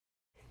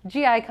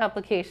GI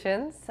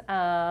complications.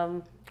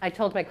 I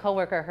told my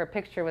coworker her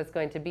picture was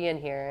going to be in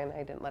here, and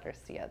I didn't let her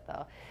see it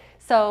though.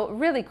 So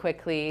really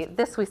quickly,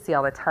 this we see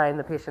all the time.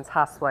 The patient's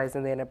hospitalized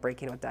and they end up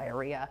breaking with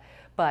diarrhea.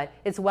 But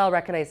it's well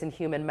recognized in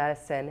human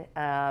medicine,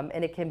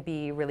 and it can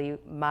be really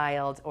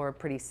mild or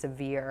pretty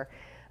severe.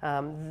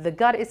 The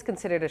gut is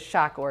considered a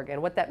shock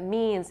organ. What that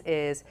means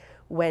is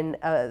when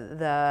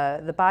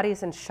the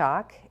body's in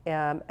shock,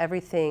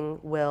 everything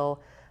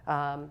will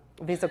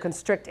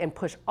vasoconstrict and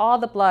push all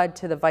the blood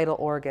to the vital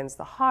organs,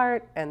 the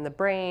heart and the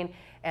brain,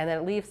 and then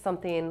it leaves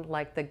something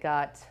like the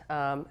gut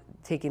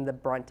taking the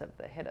brunt of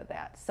the hit of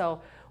that.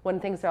 So when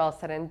things are all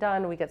said and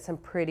done, we get some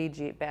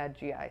pretty bad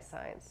GI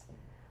signs.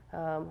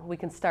 We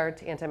can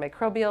start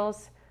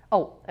antimicrobials.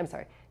 Oh, I'm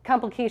sorry.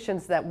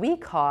 Complications that we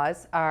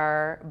cause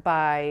are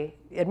by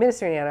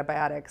administering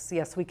antibiotics.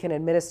 Yes, we can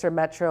administer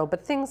Metro,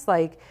 but things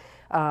like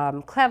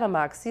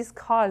Clavamox, these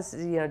cause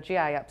GI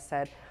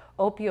upset.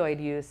 Opioid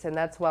use, and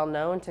that's well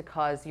known to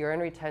cause urine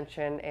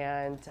retention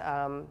and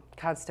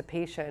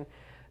constipation.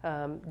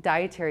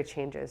 Dietary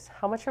changes.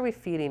 How much are we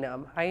feeding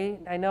them?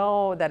 I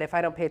know that if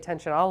I don't pay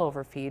attention, I'll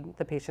overfeed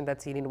the patient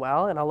that's eating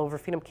well, and I'll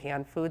overfeed them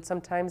canned food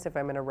sometimes if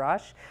I'm in a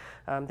rush.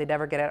 They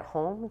never get at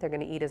home. They're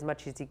going to eat as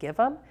much as you give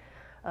them.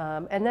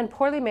 And then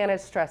poorly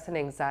managed stress and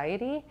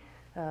anxiety.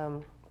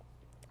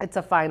 It's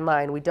a fine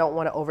line. We don't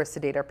want to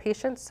oversedate our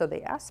patients, so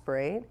they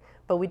aspirate,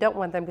 but we don't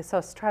want them to be so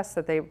stressed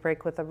that they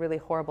break with a really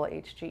horrible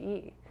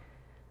HGE.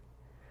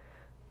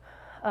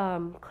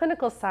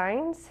 Clinical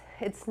signs,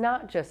 it's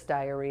not just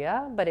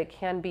diarrhea, but it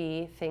can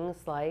be things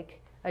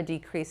like a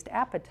decreased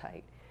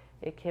appetite.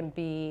 It can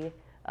be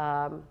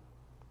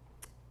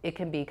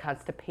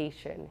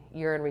constipation,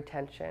 urine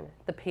retention,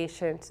 the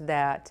patient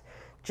that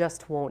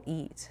just won't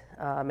eat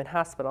in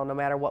hospital no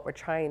matter what we're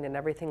trying and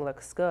everything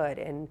looks good,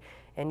 and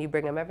you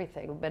bring them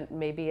everything, but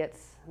maybe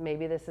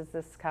this is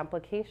this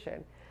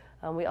complication.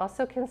 We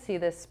also can see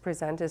this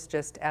present as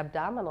just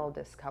abdominal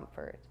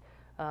discomfort,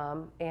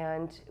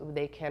 and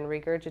they can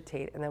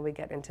regurgitate, and then we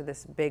get into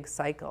this big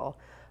cycle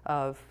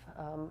of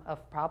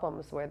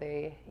problems where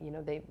they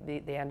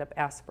end up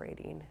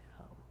aspirating.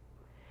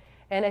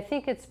 And I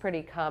think it's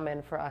pretty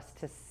common for us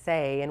to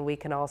say, and we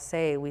can all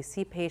say, we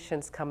see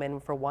patients come in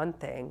for one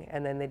thing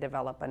and then they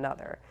develop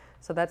another.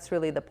 So that's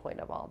really the point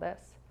of all this.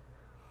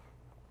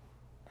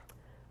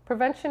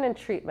 Prevention and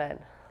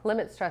treatment,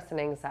 limit stress and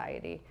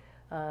anxiety.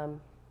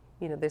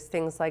 There's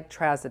things like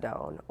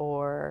trazodone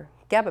or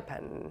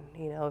gabapentin.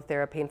 If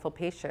they're a painful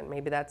patient,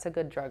 maybe that's a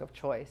good drug of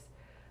choice.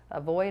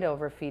 Avoid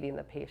overfeeding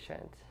the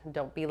patient.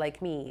 Don't be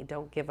like me.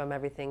 Don't give them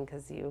everything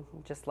because you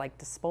just like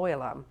to spoil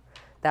them.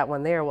 That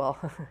one there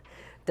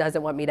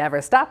doesn't want me to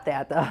ever stop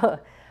that though.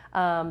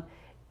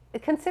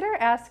 Consider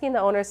asking the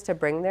owners to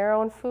bring their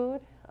own food.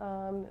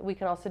 We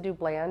can also do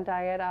bland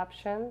diet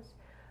options.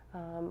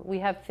 We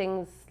have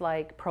things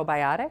like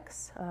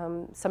probiotics.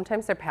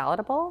 Sometimes they're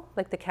palatable,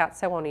 like the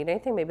cats that won't eat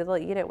anything, maybe they'll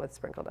eat it with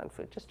sprinkled on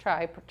food. Just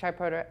try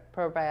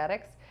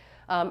probiotics.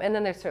 And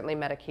then there's certainly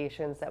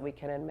medications that we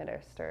can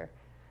administer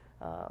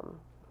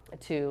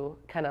to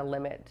kind of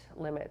limit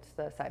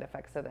the side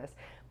effects of this.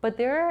 But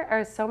there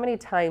are so many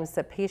times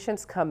that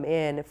patients come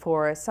in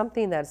for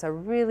something that's a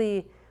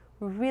really,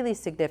 really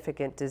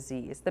significant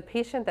disease. The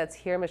patient that's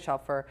here, Michelle,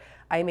 for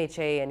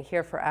IMHA and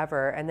here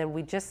forever, and then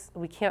we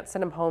can't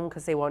send them home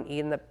because they won't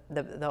eat and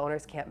the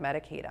owners can't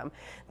medicate them.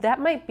 That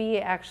might be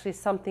actually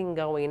something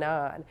going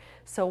on.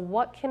 So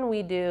what can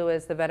we do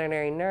as the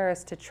veterinary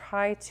nurse to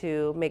try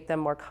to make them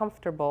more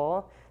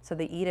comfortable so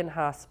they eat in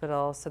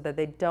hospital, so that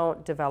they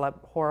don't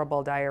develop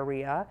horrible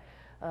diarrhea,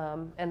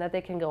 and that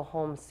they can go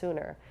home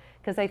sooner?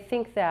 Because I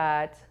think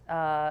that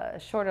a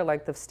shorter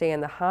length of stay in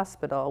the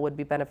hospital would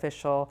be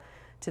beneficial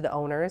to the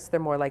owners. They're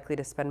more likely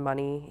to spend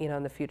money,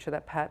 in the future,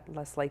 that pet,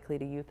 less likely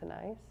to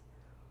euthanize.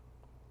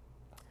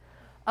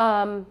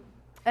 And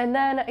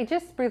then I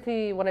just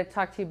briefly want to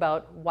talk to you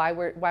about why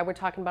we're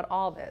talking about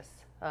all this.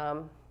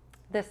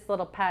 This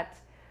little pet,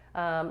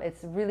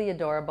 it's really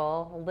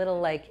adorable, a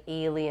little like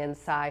alien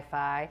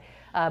sci-fi,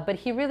 but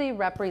he really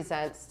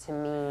represents to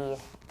me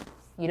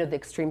the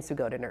extremes we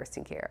go to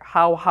nursing care,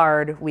 how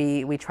hard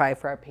we try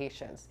for our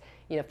patients.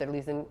 If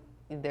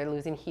they're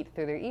losing heat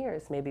through their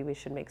ears, maybe we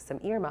should make some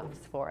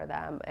earmuffs for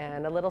them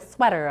and a little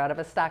sweater out of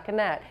a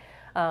stockinette.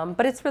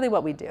 But it's really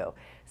what we do.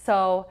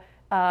 So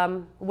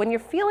when you're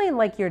feeling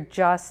like you're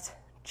just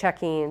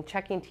checking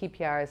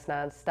TPRs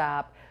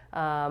nonstop,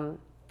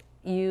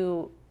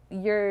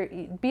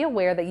 be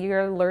aware that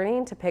you're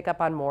learning to pick up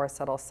on more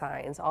subtle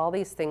signs. All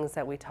these things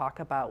that we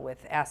talk about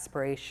with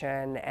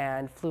aspiration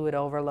and fluid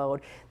overload,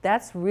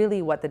 that's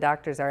really what the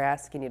doctors are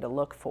asking you to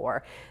look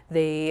for.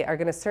 They are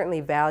going to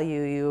certainly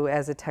value you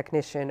as a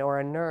technician or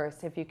a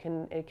nurse if you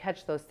can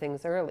catch those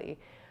things early.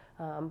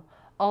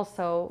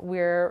 Also,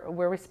 we're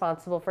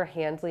responsible for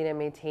handling and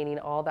maintaining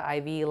all the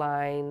IV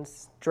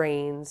lines,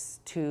 drains,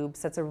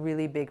 tubes. That's a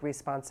really big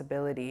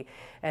responsibility,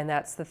 and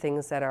that's the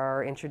things that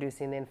are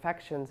introducing the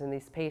infections in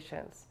these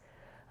patients.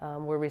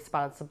 We're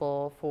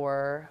responsible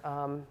for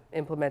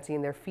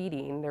implementing their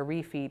feeding, their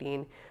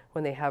refeeding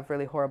when they have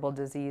really horrible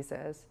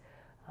diseases.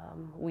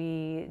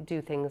 We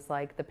do things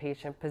like the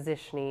patient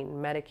positioning,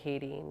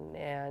 medicating,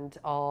 and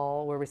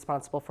we're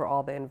responsible for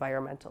all the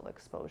environmental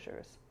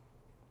exposures.